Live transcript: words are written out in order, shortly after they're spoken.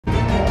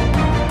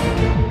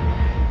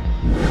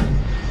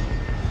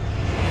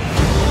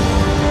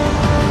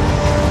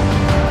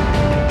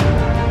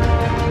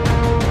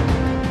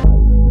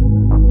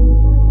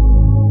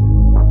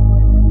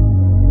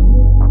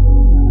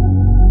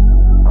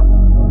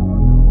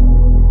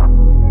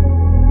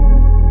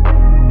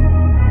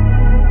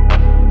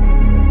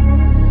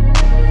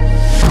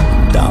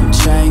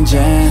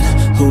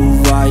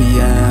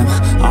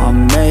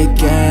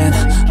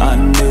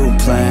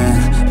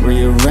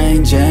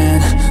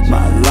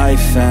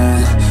life,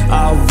 and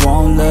I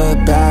won't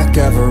look back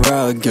ever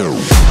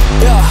again.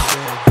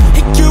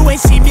 You ain't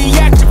see me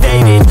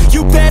activated.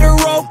 You better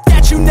hope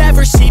that you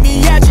never see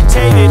me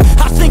agitated.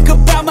 I think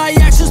about my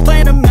actions,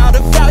 plan them out,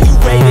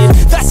 evaluated.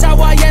 That's how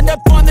I end up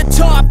on the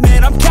top,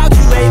 man, I'm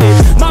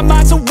calculated. My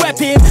mind's a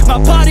weapon,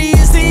 my body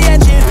is the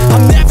engine.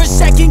 I'm never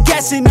second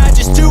guessing, I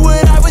just do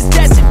what I was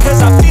destined.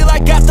 Cause I feel I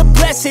got the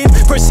blessing,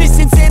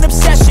 persistence and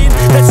obsession.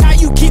 That's how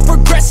you keep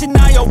progressing,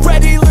 I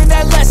already learned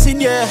that lesson,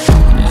 yeah.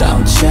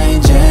 I'm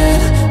changing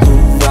who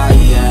I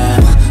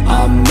am,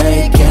 I'm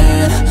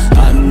making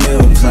a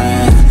new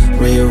plan,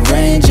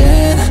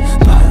 rearranging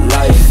my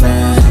life,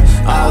 and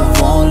I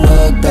won't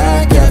look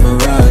back ever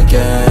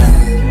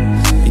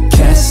again. You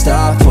can't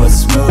stop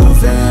what's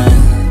moving,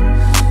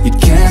 you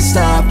can't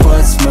stop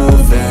what's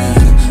moving.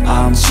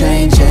 I'm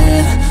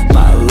changing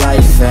my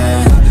life,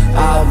 and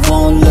I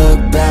won't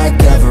look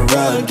back ever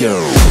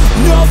again.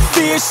 No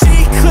fear,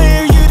 see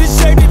clear, you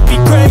deserve to be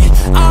great.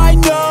 I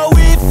know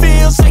it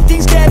feels like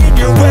things get in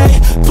your way.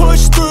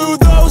 Push through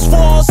those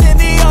walls and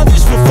the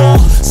others will fall.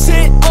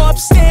 Sit up,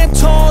 stand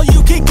tall,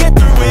 you can get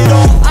through it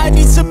all. I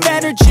need some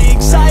energy,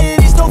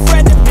 anxiety's no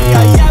friend to me.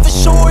 I have a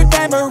short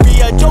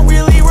memory, I don't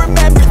really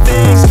remember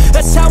things.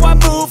 That's how I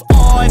move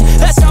on,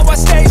 that's how I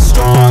stay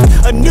strong.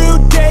 A new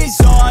day's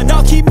on,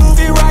 I'll keep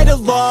moving right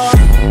along.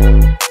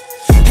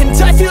 And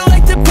I feel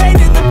like the pain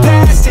in the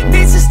past, it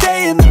needs to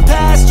stay in the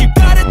past. You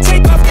gotta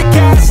take off the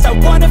cast. I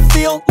wanna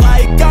feel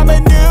like I'm a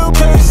new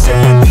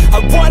person. I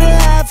wanna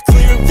have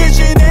clear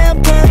vision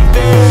and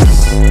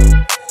purpose.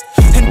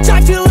 And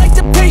I feel like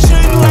the pain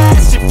shouldn't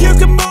last. If you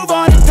can move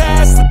on and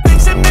past the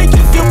things that make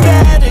you feel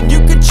bad, and you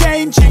can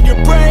change in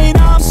your brain,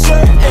 I'm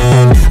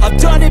certain. I've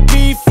done it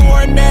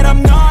before and man,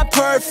 I'm not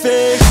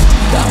perfect.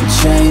 I'm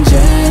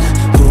changing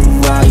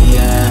who I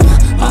am,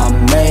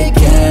 I'm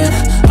making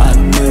a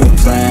new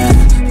plan,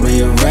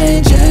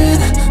 rearranging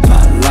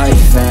my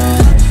life,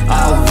 and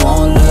I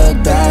won't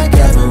look back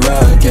ever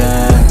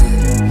again.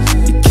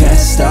 You can't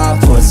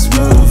stop what's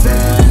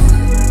moving,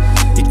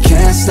 you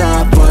can't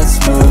stop what's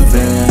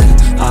moving.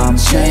 I'm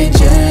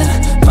changing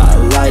my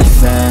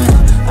life, and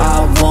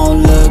I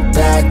won't look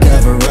back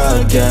ever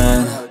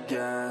again.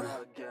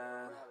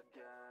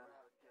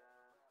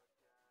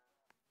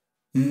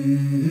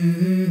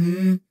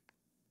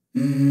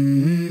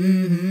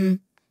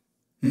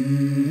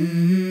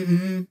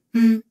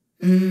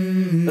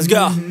 Let's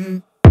go.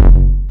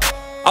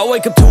 I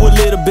wake up to a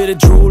little bit of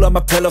drool on my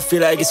pillow,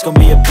 feel like it's gonna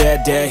be a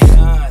bad day.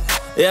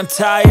 Yeah, I'm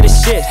tired of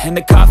shit, and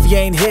the coffee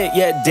ain't hit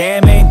yet,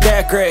 damn, ain't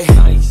that great.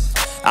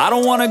 I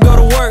don't wanna go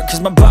to work,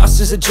 cause my boss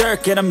is a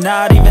jerk, and I'm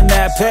not even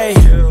that paid.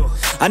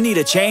 I need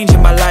a change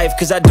in my life,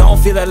 cause I don't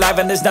feel alive,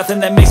 and there's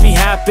nothing that makes me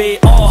happy.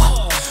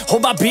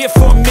 Hold my beer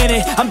for a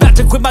minute, I'm about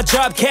to quit my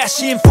job,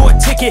 cash in for a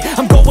ticket.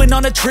 I'm going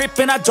on a trip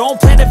and I don't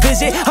plan to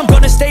visit. I'm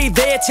gonna stay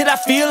there till I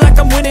feel like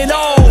I'm winning,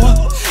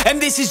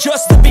 and this is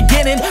just the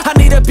beginning. I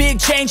need a big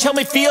change, help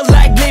me feel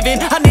like living.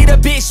 I need a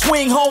big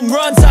swing, home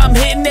runs I'm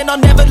hitting, and I'll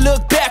never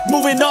look back,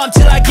 moving on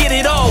till I get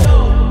it all.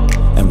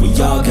 And we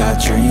all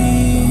got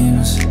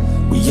dreams,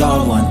 we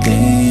all want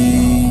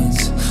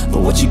things,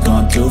 but what you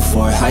gonna do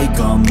for it? How you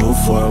gonna move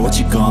for it? What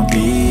you gonna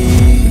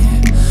be?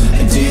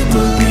 And do you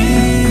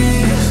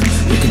believe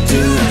you can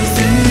do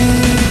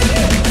anything?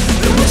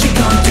 But what you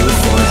gonna do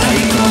for it? How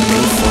you gonna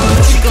move for it?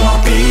 What you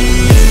gonna be?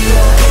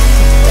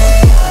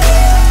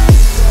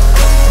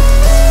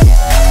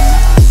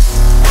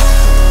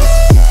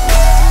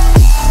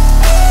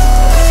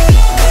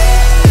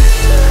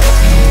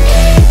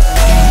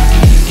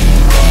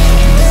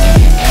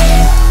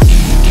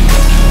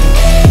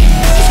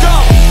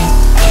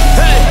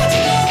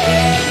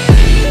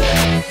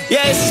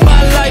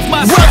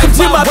 Welcome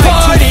to my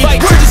party,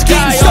 we're just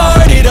getting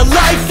started. A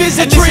life is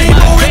a dream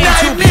or a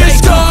nightmare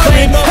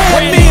scarring.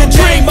 Hand me a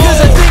drink,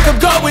 cause I think I'm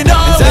going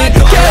on.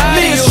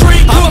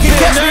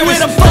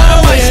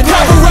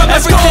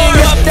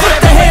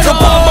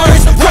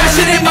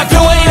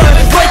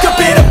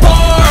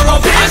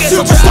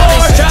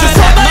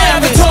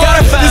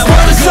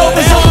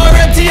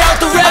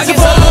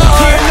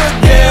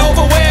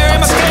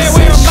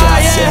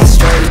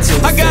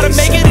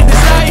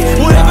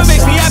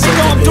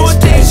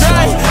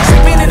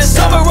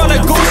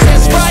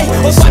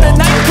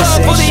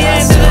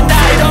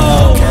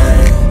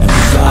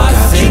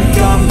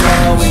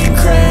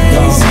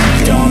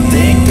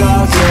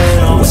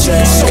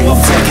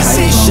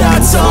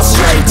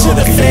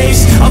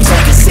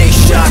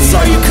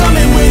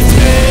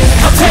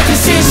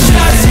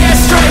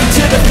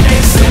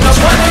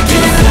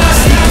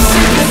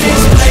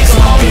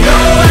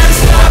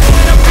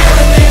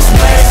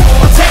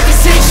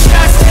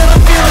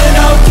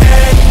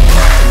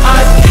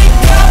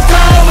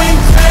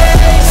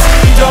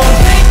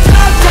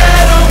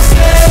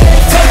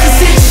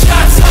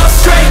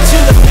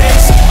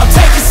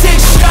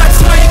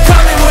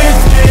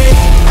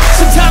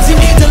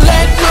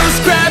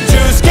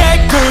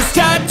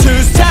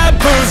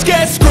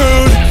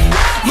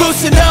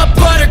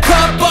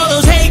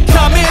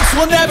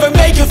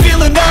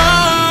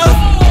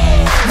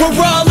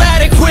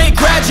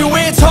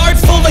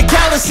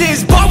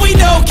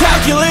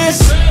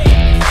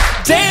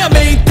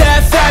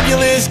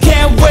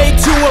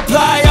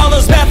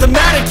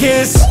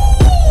 mathematicus,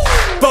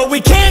 but we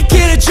can't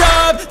get a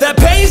job that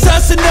pays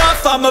us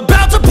enough. I'm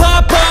about to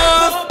pop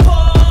off.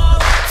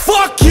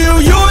 Fuck you,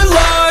 you're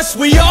lost.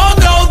 We all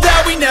know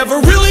that we never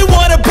really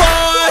want a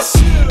boss,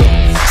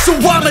 so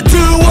I'ma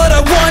do what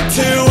I want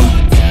to,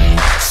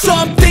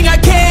 something I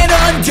can't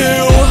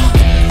undo.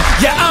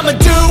 Yeah, I'ma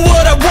do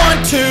what I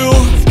want to,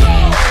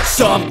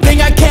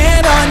 something I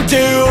can't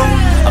undo.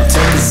 I'm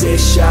taking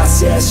 6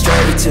 shots, yeah,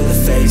 straight to the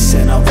face.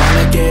 And I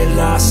wanna get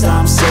lost,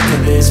 I'm sick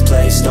of this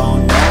place.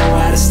 Don't know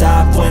how to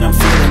stop when I'm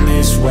feeling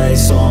this way.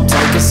 So I'm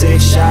taking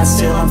 6 shots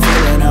till I'm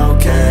feeling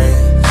okay.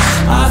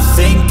 I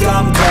think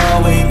I'm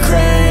going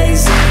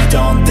crazy,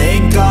 don't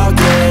think I'll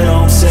get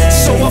home safe.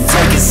 So I'm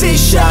taking 6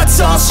 shots,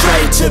 all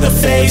straight to the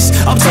face.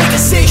 I'm taking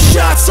 6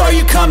 shots, are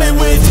you coming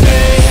with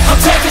me? I'm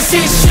taking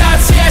 6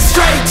 shots, yeah,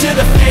 straight to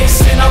the face.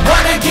 And I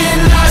wanna get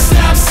lost,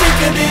 I'm sick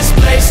of this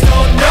place.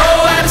 Don't know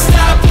how to